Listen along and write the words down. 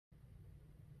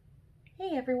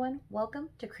Hey everyone, welcome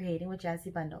to Creating with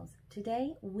Jazzy Bundles.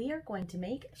 Today we are going to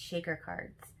make shaker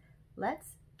cards.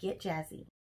 Let's get jazzy.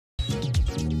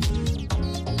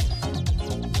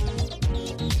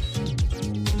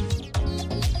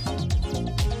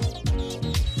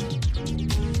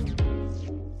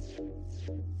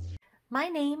 My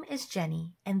name is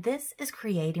Jenny, and this is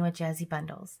Creating with Jazzy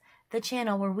Bundles, the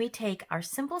channel where we take our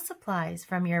simple supplies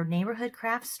from your neighborhood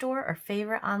craft store or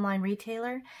favorite online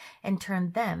retailer and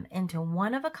turn them into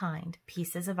one-of-a-kind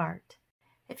pieces of art.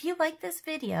 If you like this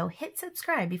video, hit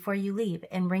subscribe before you leave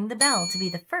and ring the bell to be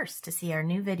the first to see our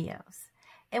new videos.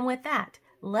 And with that,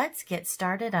 let's get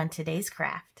started on today's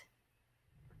craft.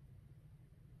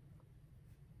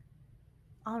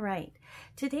 All right,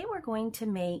 today we're going to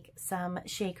make some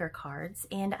shaker cards,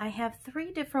 and I have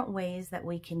 3 different ways that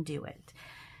we can do it.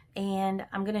 And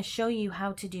I'm going to show you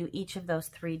how to do each of those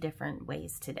 3 different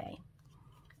ways today.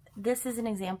 This is an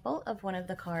example of one of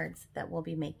the cards that we'll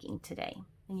be making today.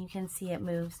 And you can see it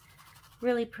moves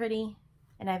really pretty,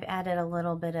 and I've added a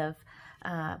little bit of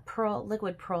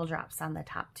liquid pearl drops on the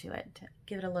top to it to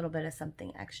give it a little bit of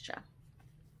something extra.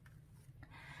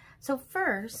 So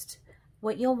first,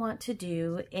 what you'll want to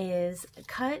do is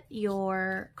cut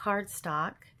your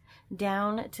cardstock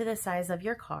down to the size of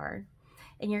your card,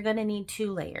 and you're going to need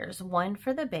 2 layers. One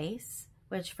for the base,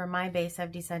 which for my base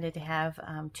I've decided to have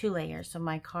 2 layers. So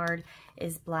my card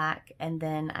is black, and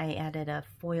then I added a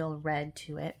foil red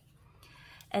to it.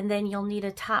 And then you'll need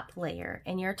a top layer,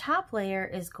 and your top layer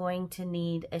is going to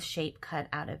need a shape cut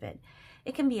out of it.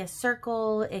 It can be a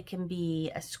circle, it can be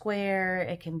a square,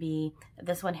 it can be,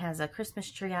 this one has a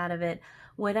Christmas tree out of it.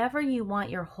 Whatever you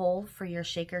want your hole for your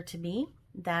shaker to be,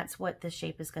 that's what the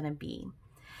shape is going to be.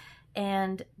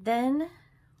 And then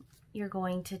you're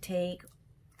going to take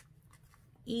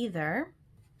either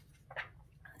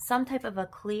some type of a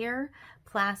clear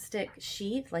plastic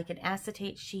sheet, like an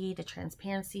acetate sheet, a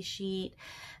transparency sheet.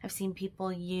 I've seen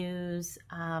people use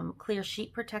clear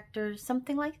sheet protectors,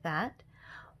 something like that.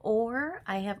 Or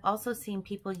I have also seen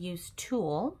people use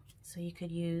tulle, so you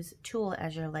could use tulle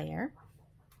as your layer.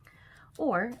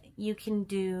 Or you can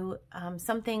do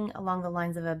something along the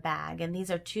lines of a bag, and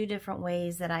these are 2 different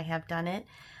ways that I have done it.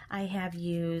 I have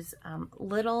used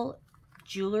little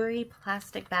jewelry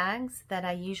plastic bags that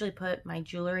I usually put my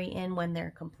jewelry in when they're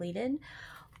completed.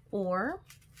 Or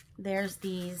there's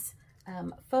these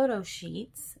photo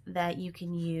sheets that you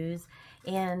can use,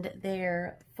 and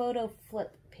they're photo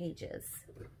flip pages.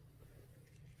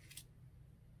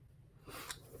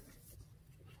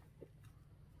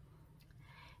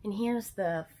 And here's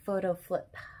the photo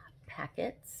flip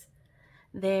packets.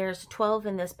 There's 12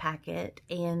 in this packet,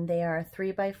 and they are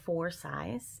 3x4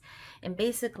 size. And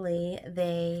basically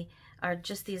they are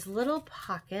just these little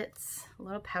pockets,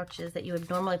 little pouches that you would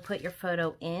normally put your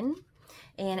photo in.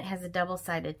 And it has a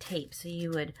double-sided tape. So you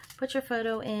would put your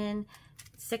photo in,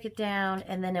 stick it down,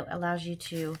 and then it allows you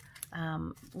to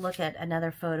look at another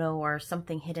photo or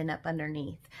something hidden up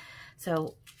underneath.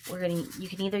 So you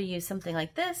can either use something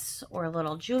like this or a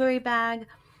little jewelry bag,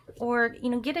 or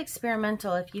get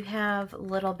experimental. If you have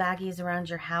little baggies around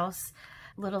your house,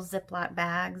 little Ziploc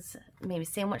bags, maybe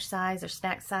sandwich size or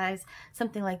snack size,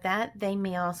 something like that, they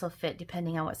may also fit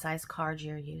depending on what size card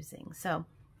you're using. So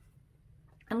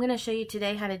I'm going to show you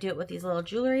today how to do it with these little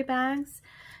jewelry bags,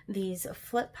 these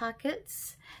flip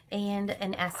pockets, and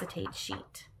an acetate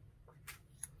sheet.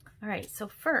 All right, so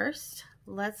first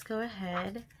let's go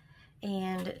ahead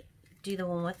and do the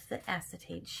one with the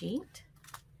acetate sheet.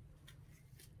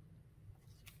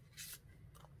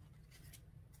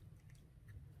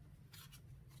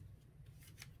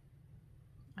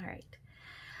 All right,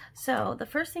 so the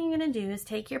first thing you're going to do is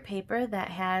take your paper that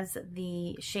has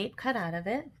the shape cut out of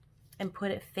it and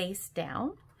put it face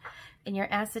down, and your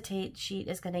acetate sheet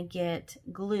is going to get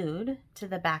glued to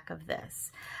the back of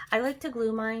this. I like to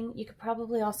glue mine. You could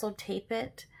probably also tape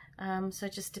it, so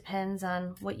it just depends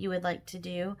on what you would like to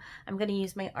do. I'm going to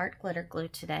use my art glitter glue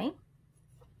today.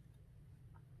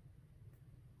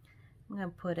 I'm going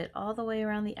to put it all the way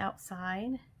around the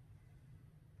outside.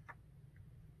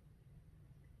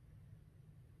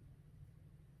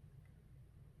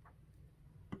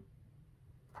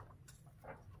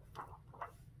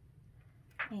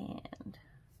 And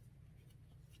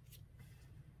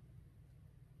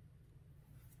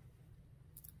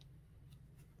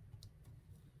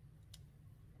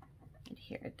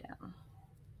adhere it down.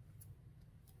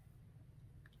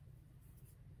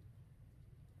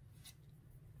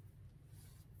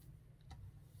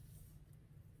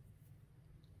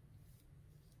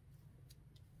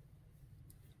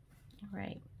 All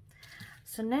right.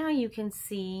 So now you can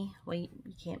see, well, you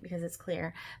can't because it's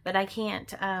clear, but I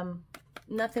can't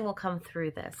nothing will come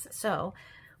through this. So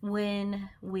when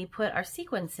we put our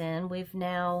sequins in, we've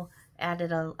now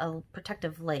added a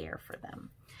protective layer for them.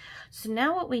 So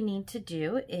now what we need to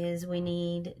do is we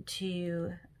need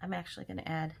to, I'm actually going to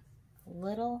add a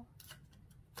little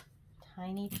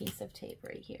tiny piece of tape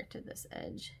right here to this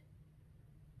edge.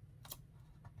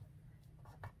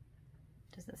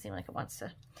 Doesn't seem like it wants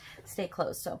to stay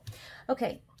closed. So,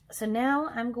 okay, so now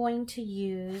I'm going to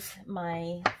use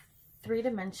my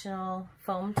 3-dimensional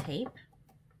foam tape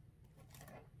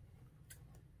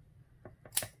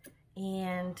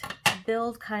and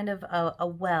build kind of a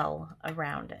well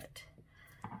around it.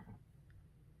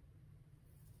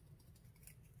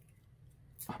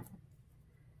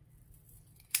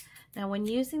 Now when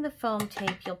using the foam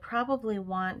tape, you'll probably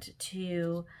want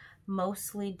to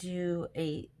mostly do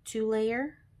a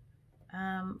 2-layer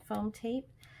foam tape,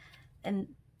 and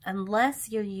unless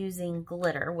you're using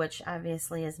glitter, which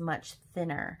obviously is much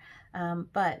thinner,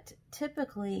 but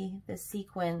typically the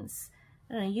sequins,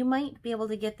 I don't know, you might be able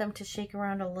to get them to shake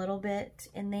around a little bit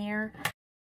in there.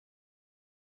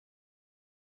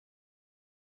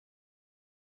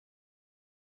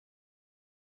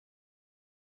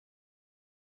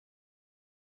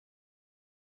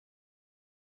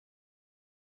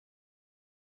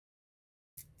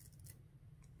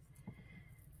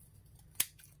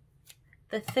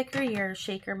 The thicker your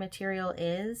shaker material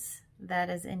is, that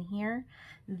is in here,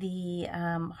 the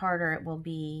harder it will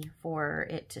be for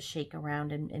it to shake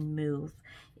around and move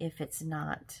if it's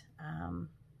not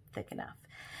thick enough.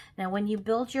 Now when you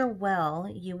build your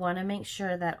well, you want to make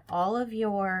sure that all of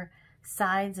your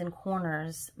sides and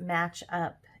corners match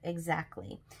up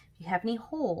exactly. If you have any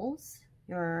holes,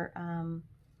 your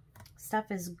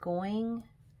stuff is going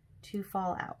to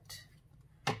fall out.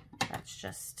 That's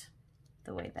just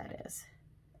the way that is.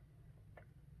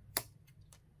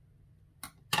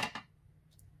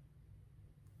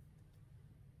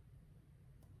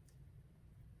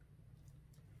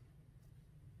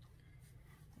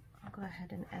 Go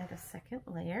ahead and add a second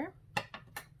layer.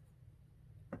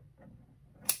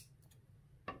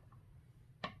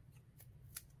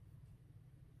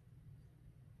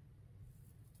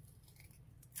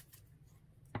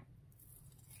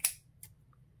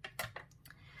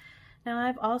 Now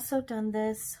I've also done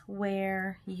this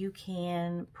where you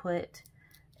can put,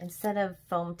 instead of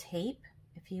foam tape,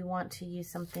 if you want to use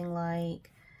something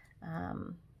like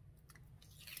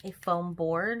a foam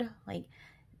board, like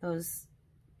those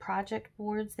project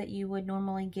boards that you would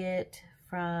normally get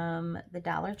from the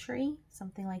Dollar Tree,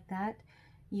 something like that,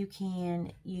 you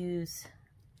can use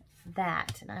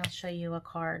that. And I'll show you a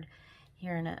card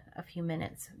here in a few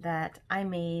minutes that I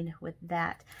made with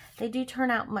that. They do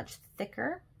turn out much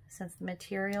thicker since the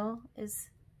material is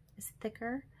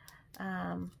thicker,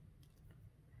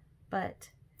 but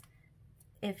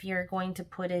if you're going to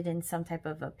put it in some type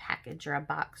of a package or a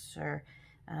box or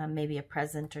maybe a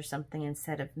present or something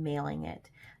instead of mailing it,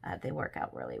 they work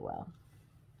out really well.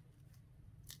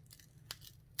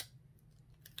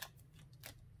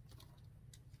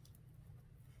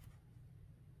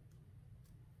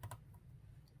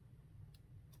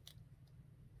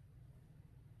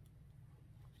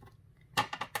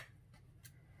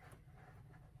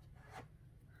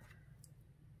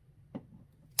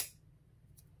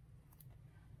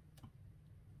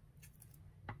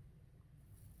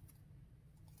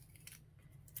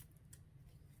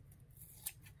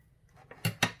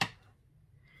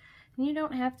 You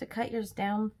don't have to cut yours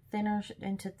down thinner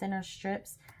into thinner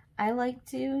strips. I like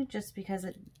to, just because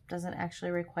it doesn't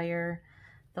actually require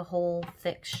the whole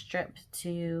thick strip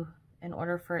in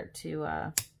order for it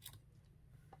to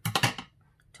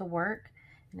work.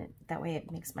 And that way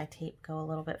it makes my tape go a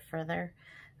little bit further.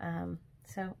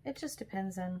 So it just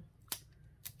depends on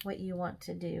what you want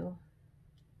to do.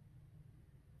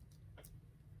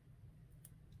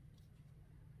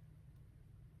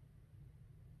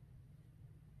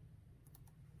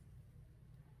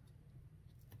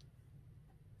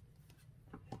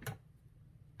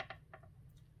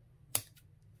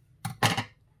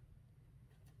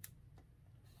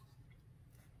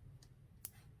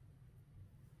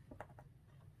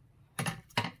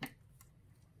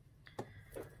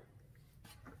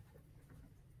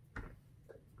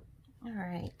 All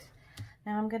right,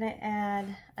 now I'm going to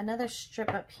add another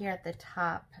strip up here at the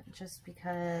top, just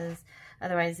because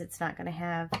otherwise it's not going to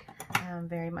have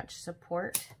very much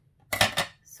support.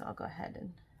 So I'll go ahead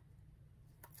and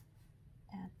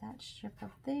add that strip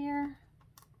up there.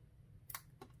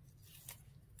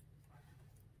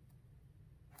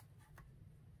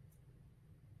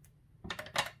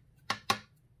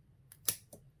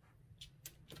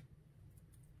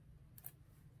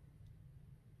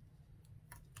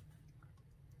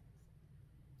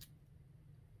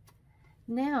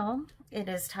 Now it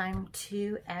is time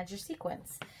to add your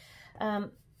sequins.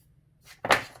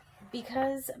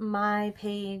 Because my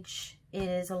page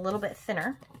is a little bit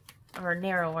thinner, or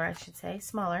narrower I should say,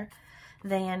 smaller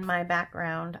than my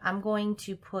background, I'm going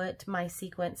to put my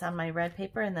sequins on my red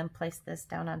paper and then place this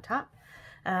down on top.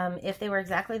 If they were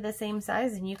exactly the same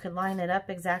size and you could line it up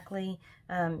exactly,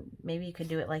 maybe you could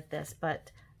do it like this,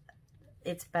 but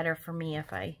it's better for me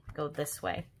if I go this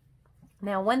way.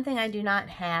 Now, one thing I do not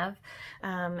have,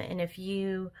 and if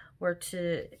you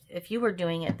were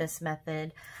doing it this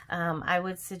method, I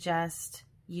would suggest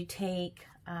you take,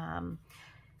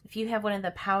 if you have one of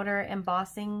the powder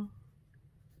embossing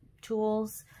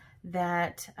tools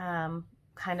that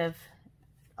kind of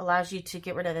allows you to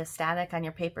get rid of the static on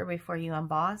your paper before you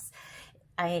emboss,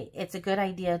 it's a good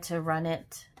idea to run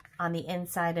it on the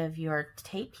inside of your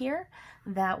tape here.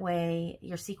 That way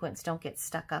your sequins don't get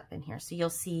stuck up in here. So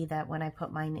you'll see that when I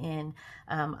put mine in,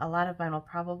 a lot of mine will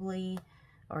probably,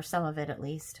 or some of it at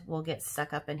least, will get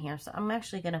stuck up in here. So I'm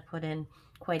actually going to put in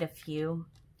quite a few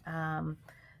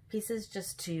pieces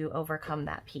just to overcome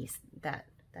that piece, that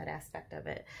aspect of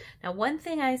it. Now, one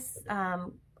thing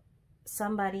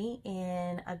somebody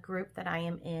in a group that I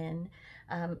am in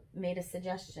made a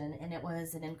suggestion, and it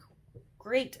was an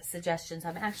great suggestion. So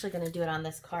I'm actually going to do it on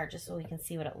this card just so we can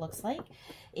see what it looks like.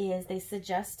 Is they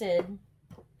suggested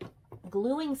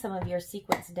gluing some of your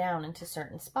sequins down into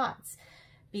certain spots,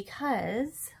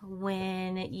 because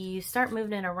when you start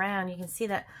moving it around, you can see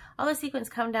that all the sequins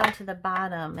come down to the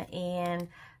bottom, and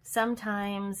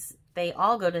sometimes they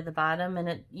all go to the bottom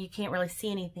and you can't really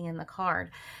see anything in the card.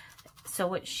 So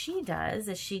what she does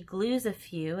is she glues a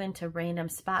few into random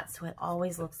spots, so it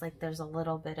always looks like there's a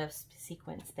little bit of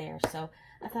sequins there. So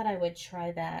I thought I would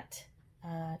try that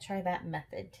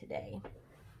method today.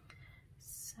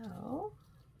 So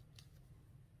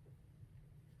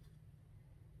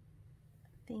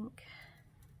I think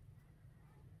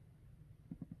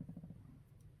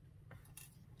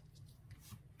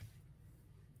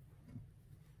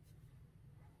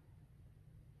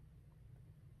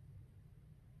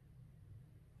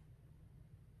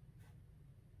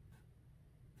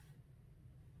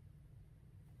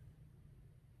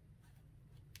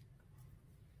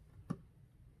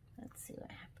let's see what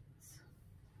happens.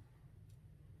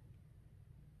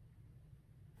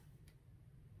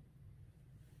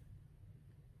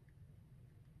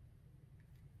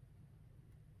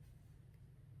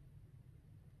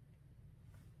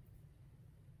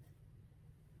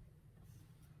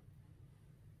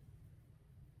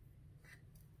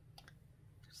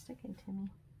 They're sticking to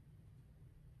me.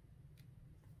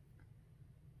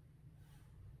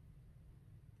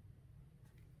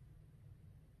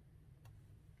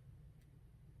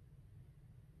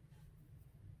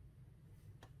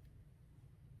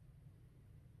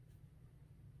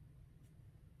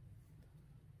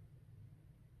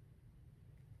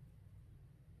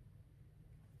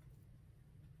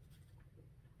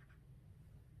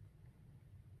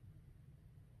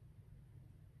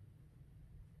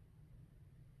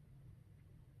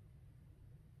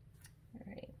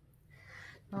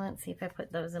 Well, let's see if I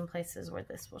put those in places where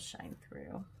this will shine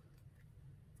through.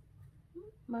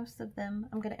 Most of them.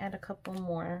 I'm going to add a couple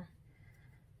more.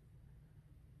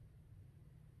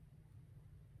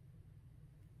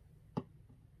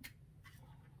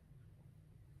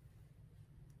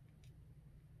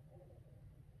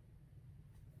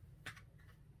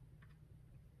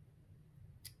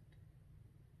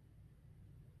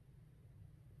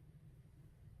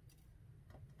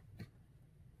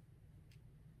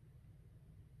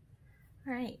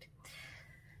 All right,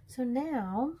 so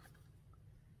now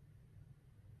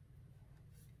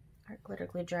our glitter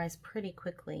glue dries pretty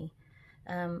quickly,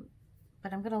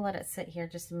 but I'm going to let it sit here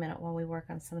just a minute while we work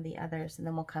on some of the others, and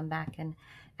then we'll come back and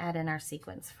add in our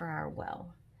sequins for our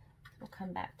well. We'll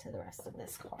come back to the rest of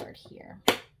this card here.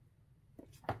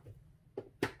 All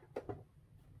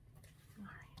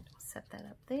right, we'll set that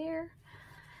up there.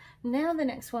 Now the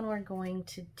next one we're going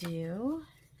to do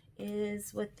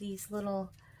is with these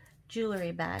little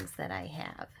jewelry bags that I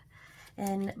have,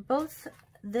 and both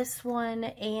this one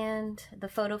and the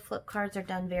photo flip cards are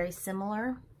done very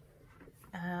similar,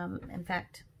 in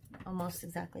fact almost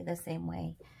exactly the same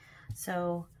way.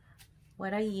 So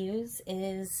what I use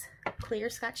is clear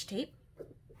Scotch tape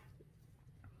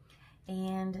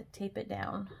and tape it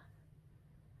down.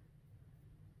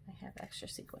 I have extra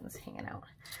sequins hanging out.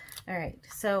 All right,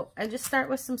 so I just start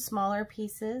with some smaller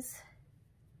pieces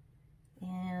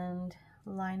and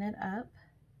line it up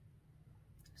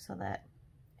so that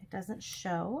it doesn't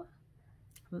show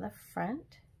from the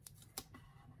front.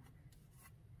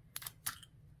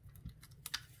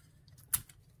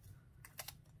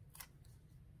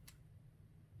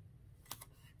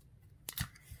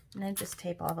 And then just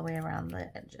tape all the way around the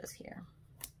edges here.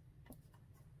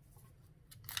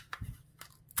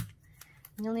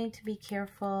 You'll need to be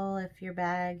careful if your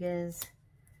bag is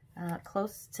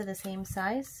close to the same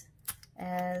size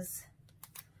as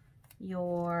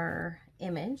your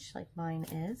image, like mine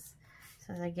is.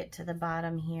 So as I get to the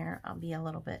bottom here, I'll be a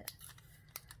little bit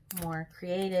more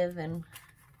creative and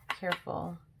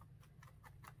careful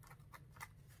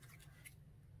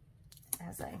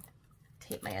as I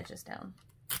tape my edges down.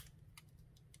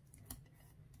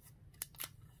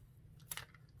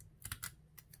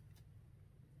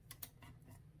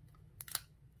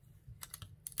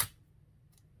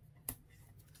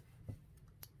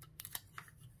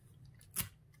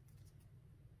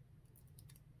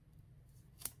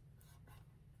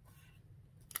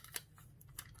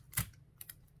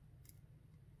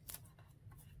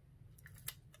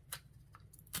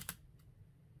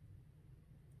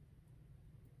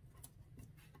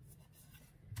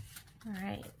 All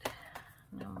right,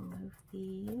 now I'll move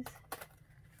these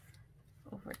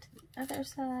over to the other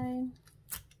side.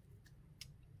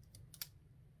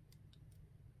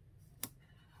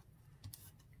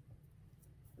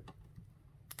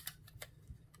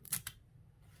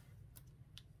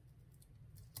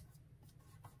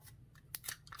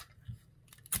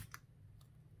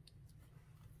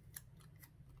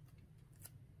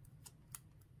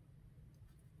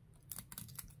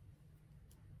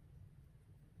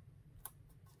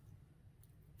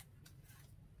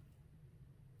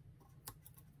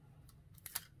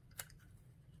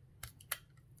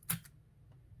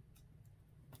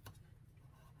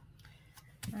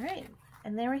 All right,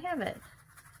 and there we have it.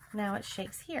 Now it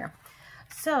shakes here.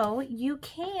 So you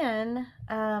can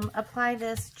apply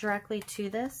this directly to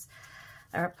this,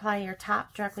 or apply your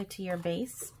top directly to your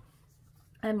base.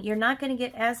 You're not going to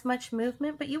get as much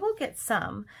movement, but you will get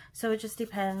some. So it just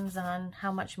depends on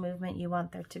how much movement you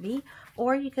want there to be.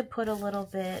 Or you could put a little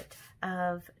bit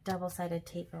of double-sided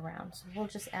tape around. So we'll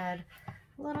just add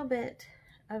a little bit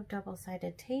of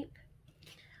double-sided tape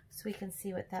so we can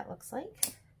see what that looks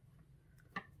like.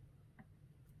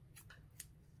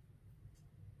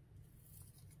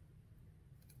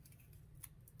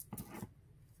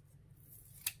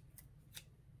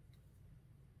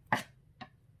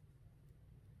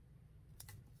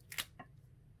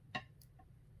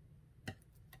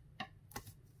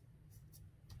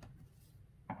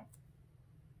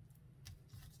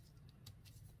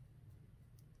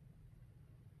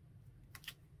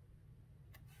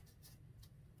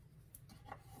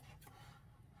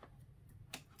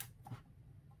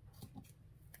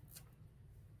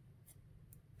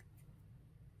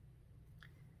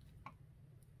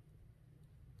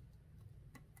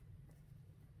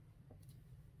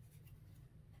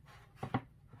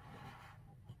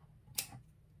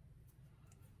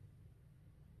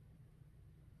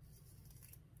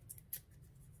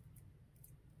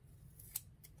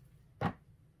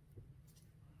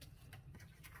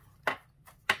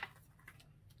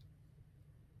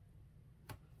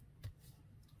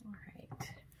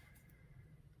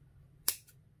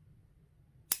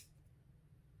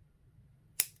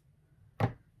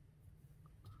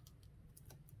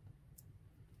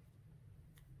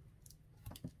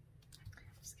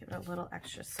 Give it a little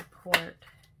extra support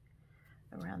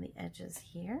around the edges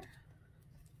here.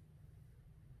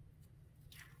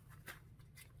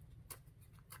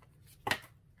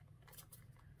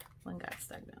 One got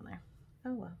stuck down there.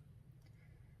 Oh well.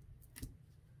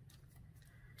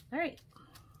 All right.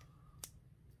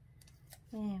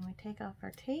 And we take off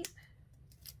our tape.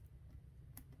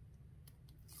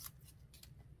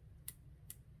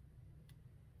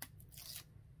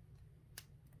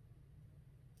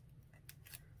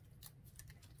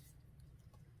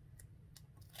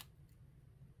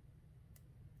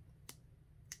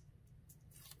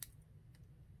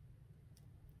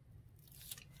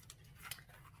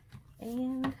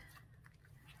 And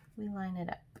we line it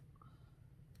up.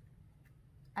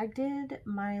 I did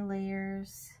my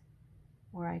layers,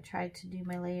 or I tried to do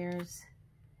my layers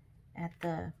at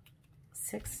the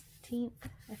 16th,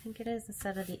 I think it is,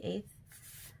 instead of the 8th.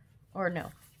 Or no,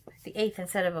 the 8th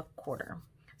instead of a quarter,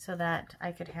 so that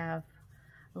I could have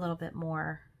a little bit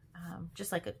more,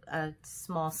 just like a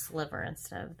small sliver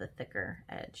instead of the thicker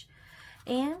edge.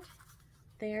 And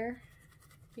there,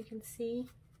 you can see,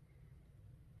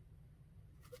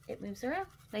 it moves around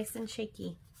nice and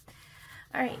shaky.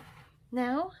 All right,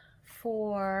 now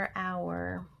for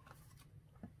our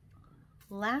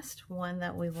last one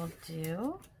that we will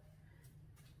do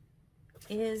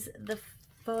is the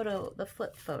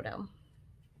flip photo.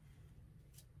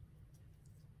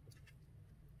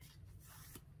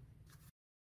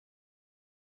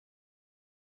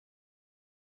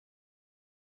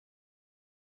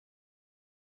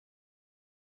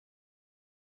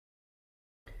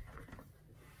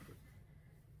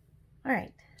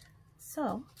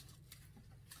 So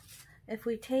if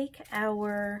we take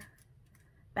our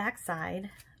back side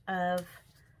of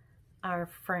our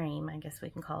frame, I guess we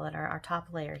can call it our top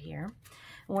layer here,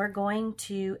 we're going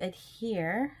to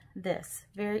adhere this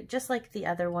just like the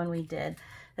other one we did.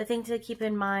 The thing to keep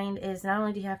in mind is not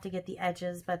only do you have to get the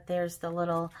edges, but there's the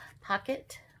little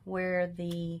pocket where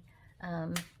the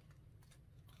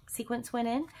sequence went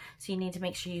in, so you need to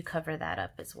make sure you cover that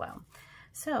up as well.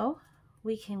 So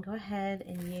we can go ahead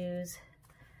and use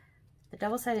the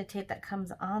double-sided tape that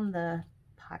comes on the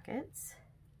pockets.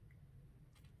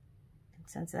 And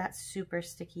since that's super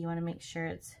sticky, you want to make sure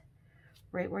it's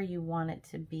right where you want it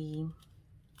to be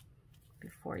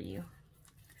before you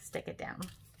stick it down.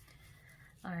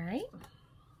 All right,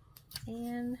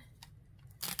 and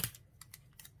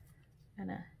I'm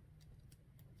gonna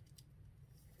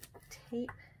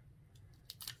tape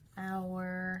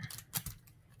our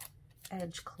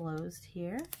edge closed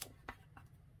here.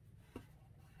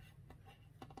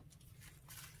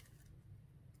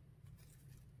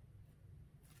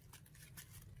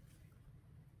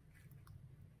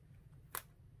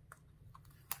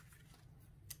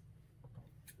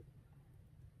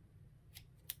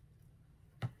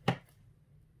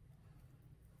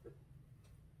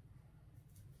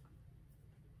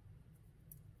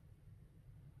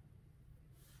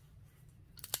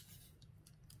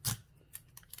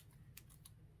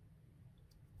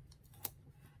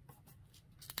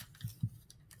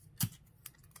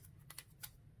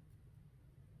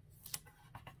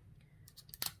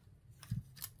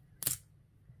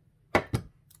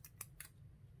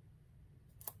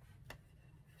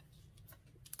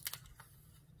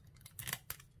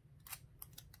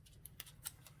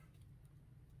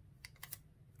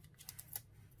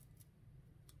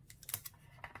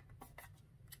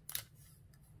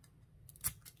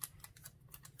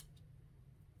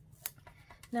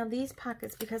 Now these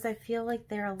pockets, because I feel like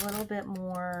they're a little bit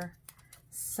more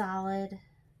solid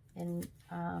and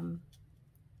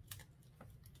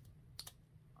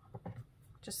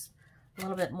just a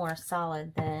little bit more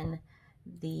solid than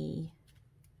the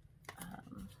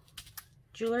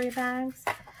jewelry bags,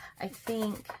 I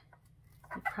think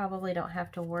you probably don't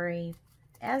have to worry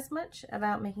as much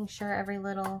about making sure every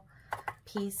little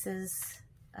piece is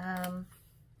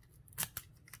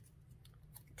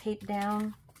taped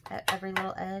down at every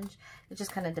little edge. It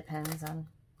just kind of depends on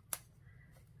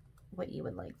what you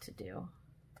would like to do.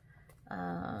 Let's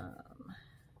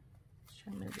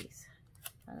try to move these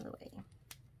out of the way.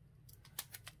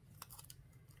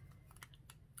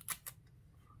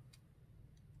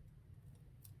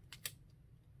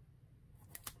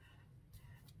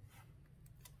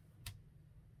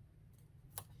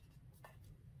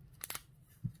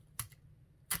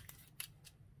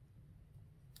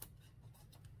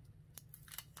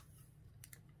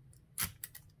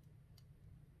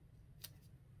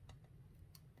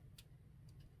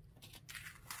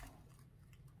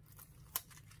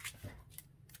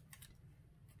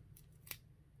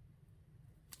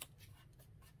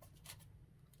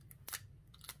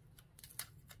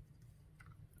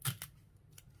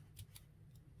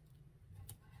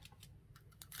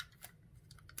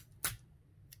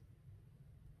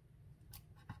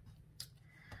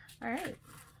 All right,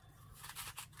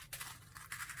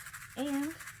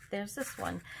 and there's this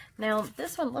one. Now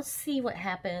this one, let's see what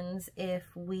happens if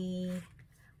we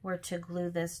were to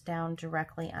glue this down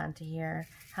directly onto here,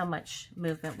 how much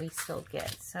movement we still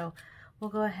get. So we'll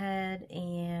go ahead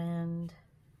and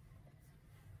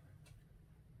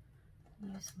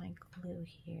use my glue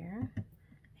here.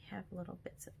 I have little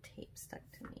bits of tape stuck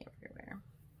to me everywhere.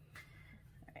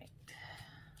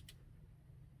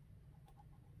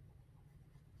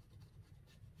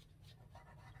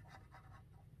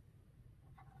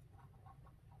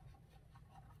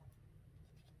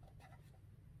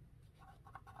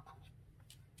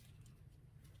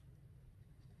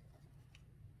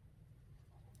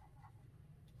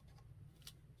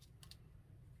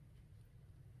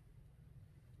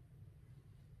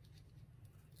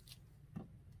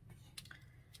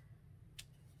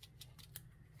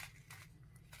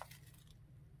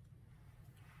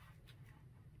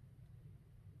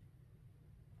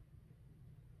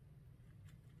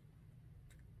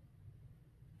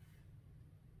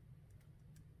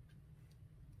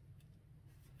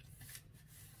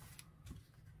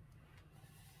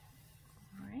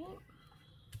 All right.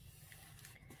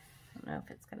 I don't know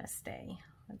if it's gonna stay.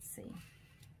 Let's see.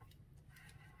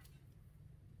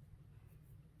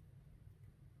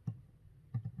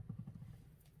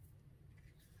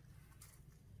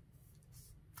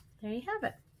 There you have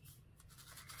it.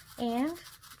 And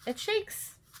it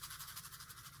shakes.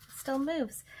 It still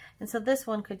moves. And so this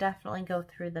one could definitely go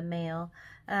through the mail.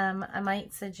 I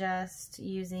might suggest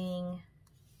using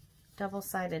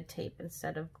double-sided tape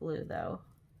instead of glue though.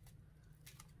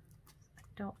 I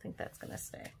don't think that's going to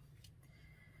stay.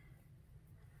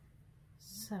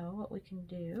 So what we can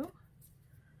do,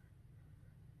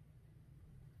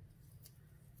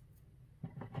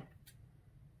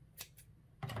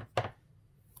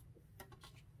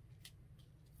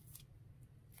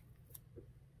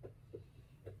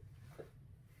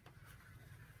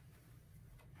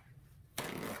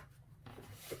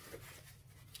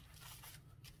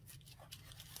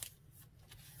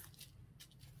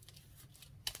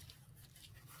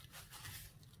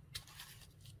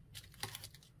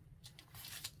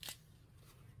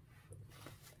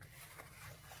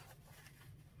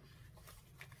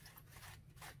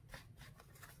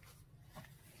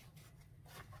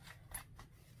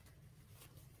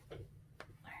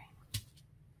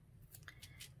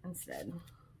 instead,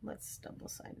 let's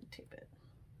double-sided tape it.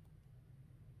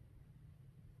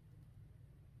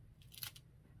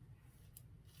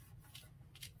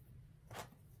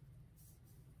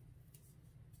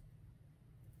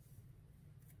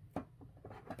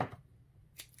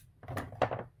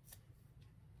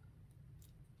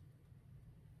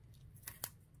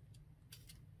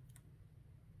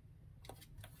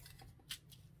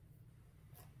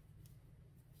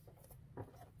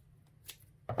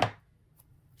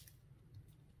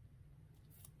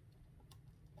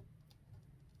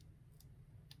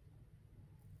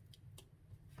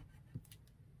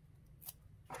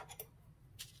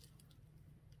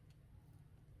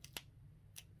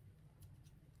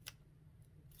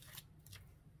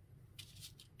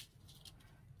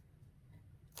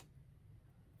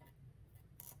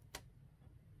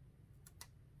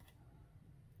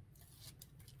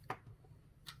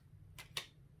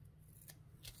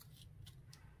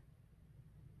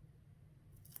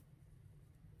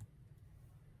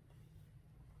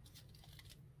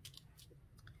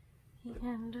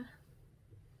 And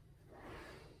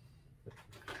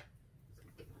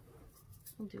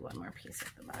we'll do one more piece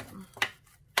at the bottom.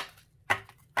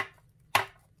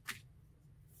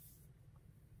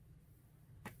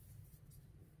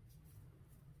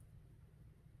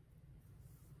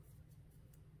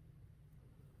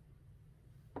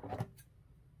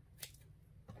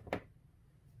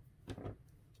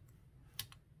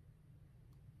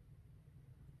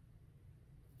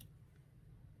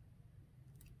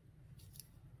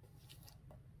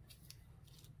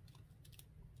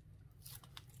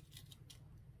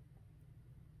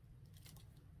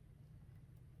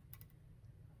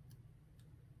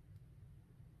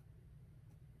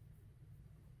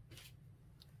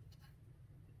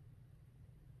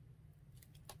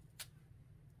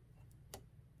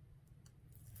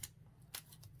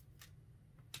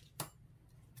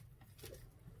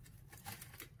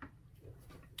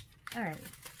 All right,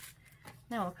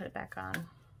 now we'll put it back on.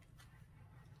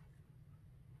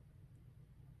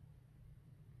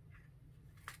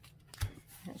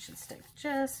 It should stick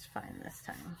just fine this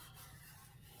time.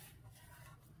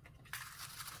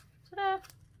 Ta-da!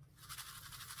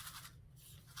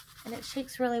 And it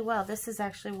shakes really well. This is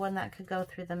actually one that could go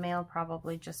through the mail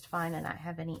probably just fine and not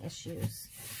have any issues.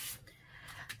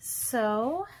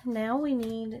 So now we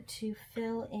need to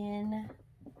fill in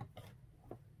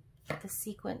the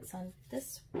sequence on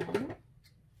this one.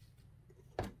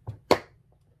 Let's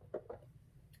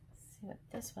see what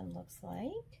this one looks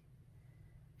like.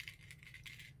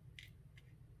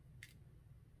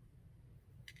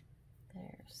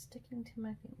 They're sticking to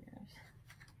my fingers.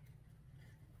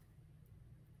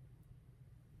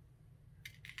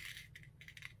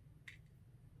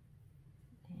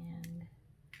 And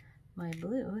my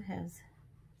blue has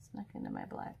snuck into my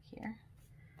black here,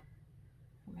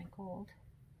 or my gold.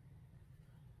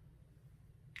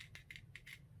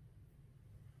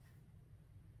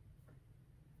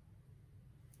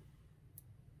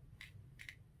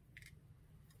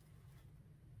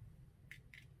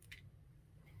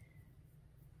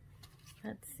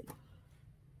 Let's see.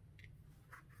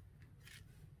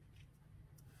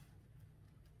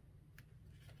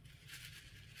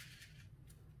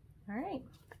 All right.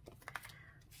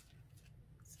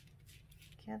 Let's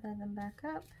gather them back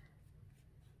up.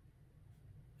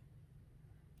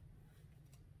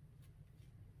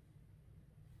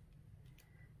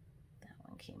 That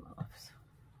one came off, so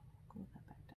glue that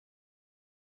back down.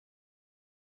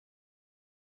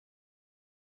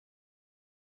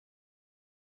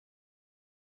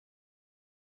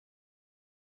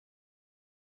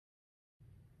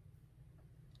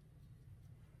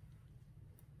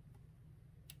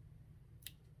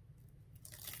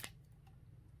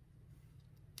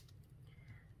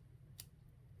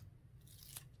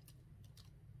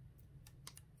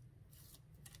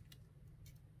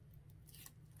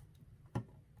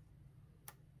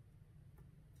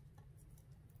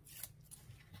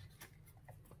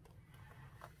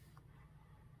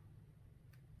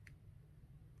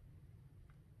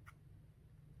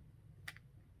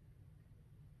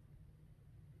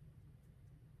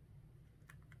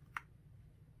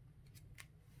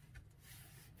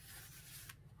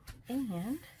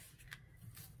 And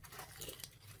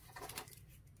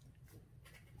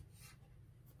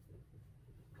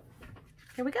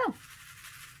here we go.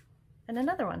 And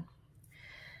another one.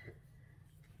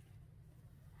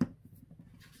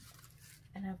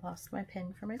 And I've lost my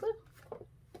pin for my glue.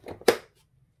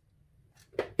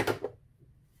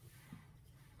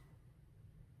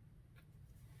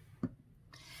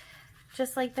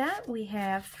 Just like that, we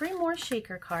have 3 more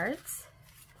shaker cards,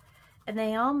 and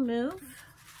they all move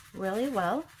really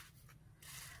well.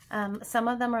 Some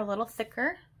of them are a little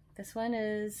thicker. This one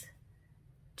is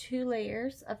 2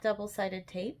 layers of double-sided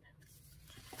tape.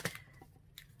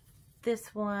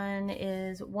 This one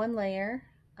is 1 layer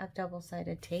of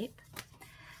double-sided tape.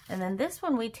 And then this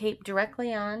one we tape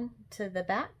directly on to the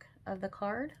back of the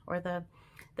card, or the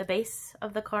base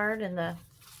of the card, and the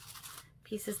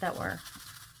pieces that were,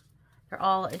 they're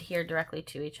all adhered directly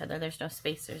to each other. There's no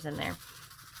spacers in there.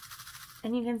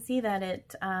 And you can see that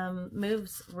it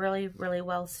moves really, really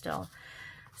well still.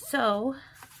 So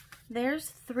there's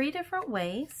 3 different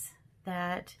ways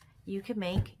that you can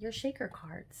make your shaker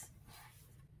cards.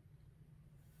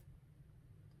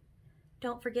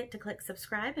 Don't forget to click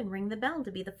subscribe and ring the bell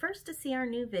to be the first to see our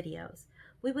new videos.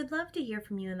 We would love to hear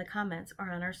from you in the comments or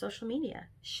on our social media.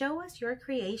 Show us your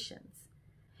creations.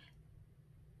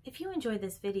 If you enjoyed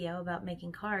this video about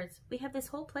making cards, we have this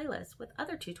whole playlist with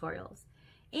other tutorials.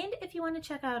 And if you want to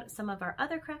check out some of our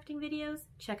other crafting videos,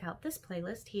 check out this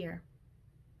playlist here.